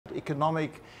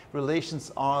economic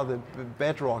relations are the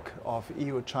bedrock of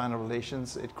EU-China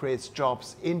relations. It creates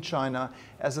jobs in China.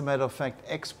 As a matter of fact,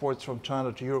 exports from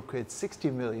China to Europe create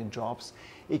 60 million jobs.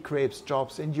 It creates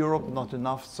jobs in Europe, not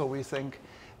enough, so we think.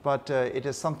 But it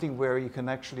is something where you can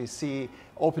actually see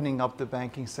opening up the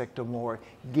banking sector more,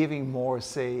 giving more,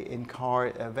 say, in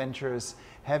car ventures,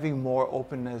 having more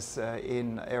openness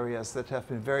in areas that have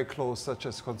been very close, such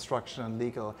as construction and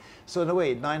legal. So in a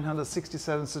way,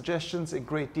 967 suggestions in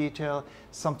great detail,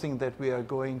 something that we are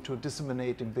going to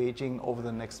disseminate in Beijing over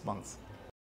the next months.